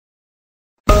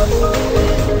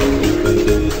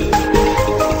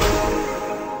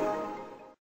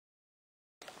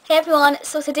Hey everyone,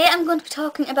 so today I'm going to be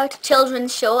talking about a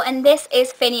children's show, and this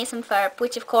is Phineas and Ferb,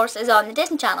 which of course is on the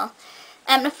Disney Channel.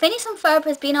 Now Phineas and Ferb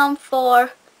has been on for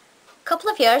a couple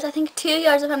of years, I think 2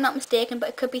 years if I'm not mistaken, but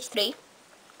it could be 3.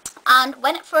 And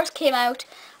when it first came out,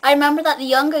 I remember that the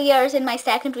younger years in my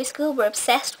secondary school were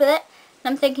obsessed with it,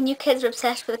 and I'm thinking, you kids are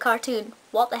obsessed with a cartoon,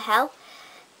 what the hell?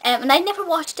 And I never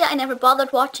watched it, I never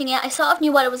bothered watching it. I sort of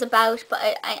knew what it was about,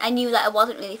 but I knew that it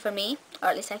wasn't really for me, or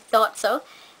at least I thought so.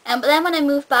 But then when I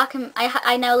moved back, and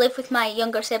I now live with my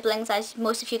younger siblings, as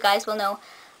most of you guys will know,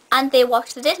 and they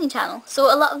watch the Disney Channel.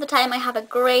 So a lot of the time I have a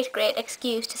great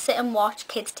excuse to sit and watch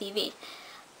kids TV.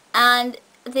 And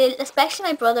especially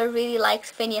my brother really likes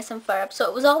Phineas and Ferb, so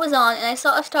it was always on, and I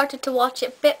sort of started to watch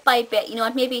it bit by bit. You know,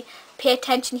 I'd maybe pay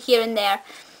attention here and there.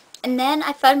 And then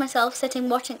I found myself sitting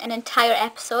watching an entire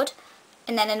episode,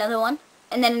 and then another one,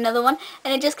 and then another one,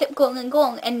 and it just kept going and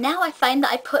going. And now I find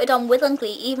that I put it on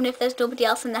willingly, even if there's nobody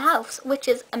else in the house, which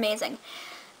is amazing.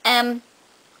 There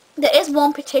is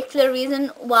one particular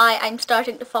reason why I'm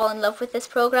starting to fall in love with this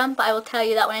program, but I will tell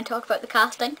you that when I talk about the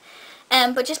casting.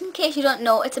 But just in case you don't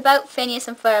know, it's about Phineas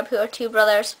and Ferb, who are two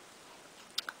brothers,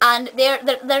 and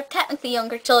they're technically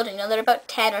younger children. You know, they're about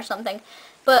 10 or something,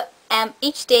 but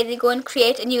each day they go and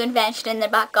create a new invention in their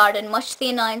back garden, much to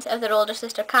the annoyance of their older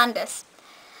sister Candace.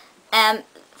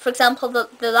 For example,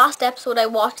 the last episode I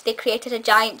watched, they created a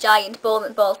giant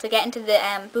bowling ball to get into the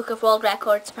Book of World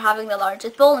Records for having the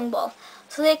largest bowling ball.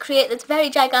 So they create this very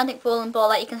gigantic bowling ball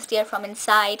that you can steer from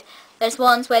inside. There's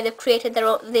ones where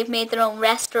they've made their own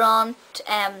restaurant,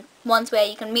 ones where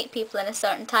you can meet people in a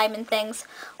certain time and things.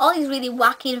 All these really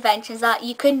wacky inventions that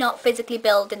you could not physically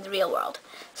build in the real world.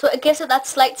 So it gives it that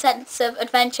slight sense of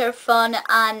adventure, fun,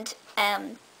 and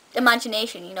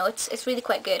imagination. You know, it's really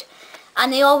quite good.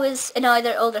 And they always annoy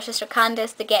their older sister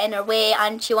Candace. They get in her way,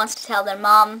 and she wants to tell their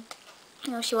mom.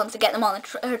 You know, she wants to get them all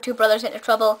her two brothers into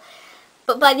trouble.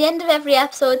 But by the end of every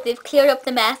episode, they've cleared up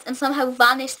the mess and somehow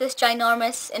vanished this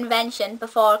ginormous invention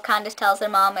before Candace tells their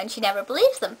mom, and she never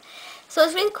believes them. So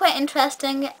it's really quite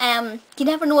interesting. You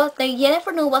never know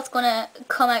what's going to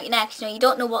come out next. You know, you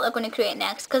don't know what they're going to create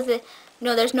next, because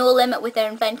there's no limit with their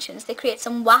inventions. They create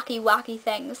some wacky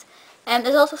things.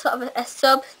 There's also sort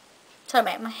of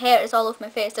sorry, my hair is all over my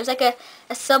face. There's like a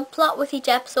subplot with each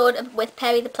episode with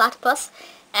Perry the Platypus.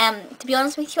 To be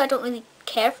honest with you, I don't really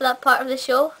care for that part of the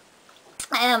show.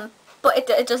 But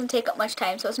it doesn't take up much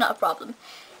time, so it's not a problem.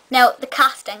 Now, the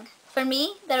casting. For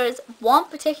me, there is one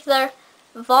particular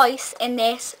voice in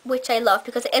this which I love,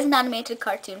 because it is an animated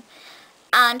cartoon.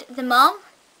 And the mom,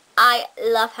 I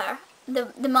love her.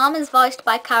 The mom is voiced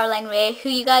by Caroline Rhea, who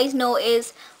you guys know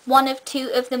is one of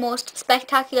two of the most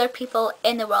spectacular people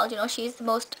in the world. You know, she's the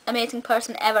most amazing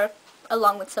person ever,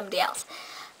 along with somebody else.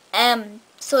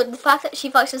 So the fact that she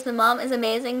voices the mom is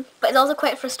amazing, but it's also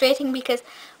quite frustrating, because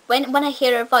when I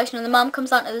hear her voice, you know, the mom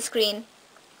comes onto the screen,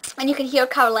 and you can hear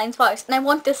Caroline's voice, and I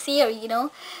want to see her, you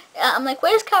know. I'm like,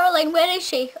 where's Caroline? Where is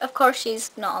she? Of course,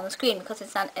 she's not on the screen because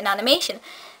it's an animation.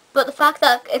 But the fact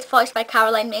that it's voiced by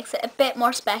Caroline makes it a bit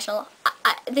more special.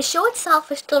 The show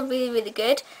itself is still really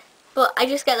good, but I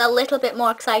just get a little bit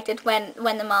more excited when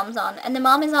the mom's on. And the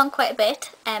mom is on quite a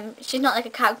bit. She's not like a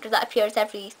character that appears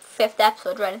every 5th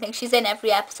episode or anything. She's in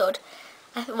every episode.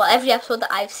 Well, every episode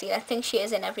that I've seen, I think she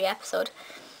is in every episode.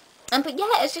 But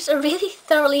yeah, it's just a really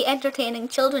thoroughly entertaining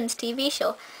children's TV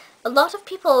show. A lot of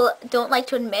people don't like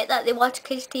to admit that they watch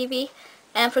kids TV.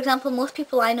 For example, most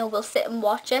people I know will sit and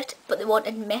watch it, but they won't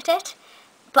admit it.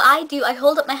 But I do. I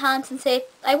hold up my hands and say,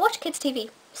 I watch kids TV.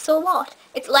 So what?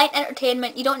 It's light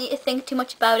entertainment, you don't need to think too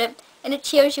much about it, and it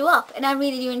cheers you up, and I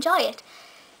really do enjoy it.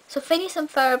 So Phineas and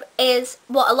Ferb is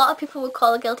what a lot of people would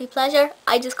call a guilty pleasure.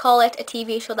 I just call it a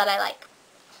TV show that I like.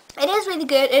 It is really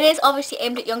good. It is obviously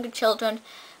aimed at younger children.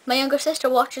 My younger sister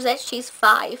watches it, she's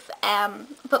 5,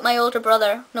 but my younger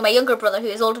brother, who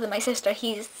is older than my sister,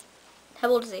 how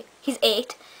old is he? He's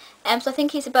 8, so I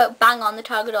think he's about bang on the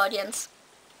target audience,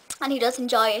 and he does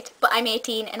enjoy it, but I'm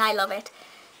 18 and I love it.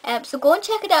 So go and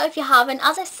check it out if you haven't.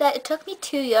 As I said, it took me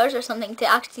 2 years or something to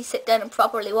actually sit down and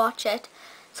properly watch it,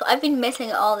 so I've been missing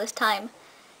it all this time.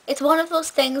 It's one of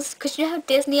those things, because you know how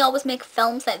Disney always make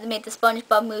films, like they made the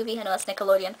SpongeBob movie, I know that's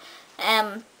Nickelodeon,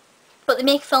 but they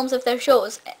make films of their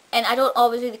shows, and I don't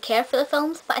always really care for the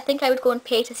films, but I think I would go and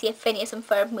pay to see a Phineas and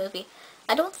Ferb movie.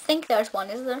 I don't think there's one,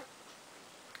 is there?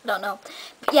 I don't know.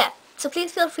 But yeah, so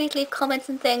please feel free to leave comments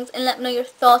and things and let me know your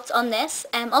thoughts on this.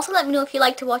 Also let me know if you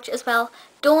like to watch it as well.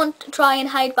 Don't try and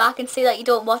hide back and say that you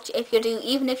don't watch it if you do.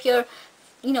 Even if you're,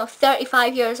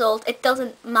 35 years old, it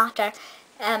doesn't matter.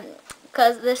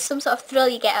 Because there's some sort of thrill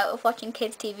you get out of watching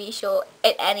kids TV show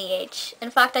at any age.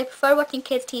 In fact, I prefer watching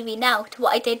kids TV now to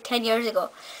what I did 10 years ago.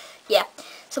 yeah.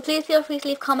 So please feel free to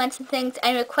leave comments and things.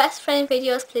 Any requests for any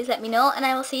videos, please let me know, and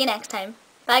I will see you next time.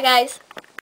 Bye guys.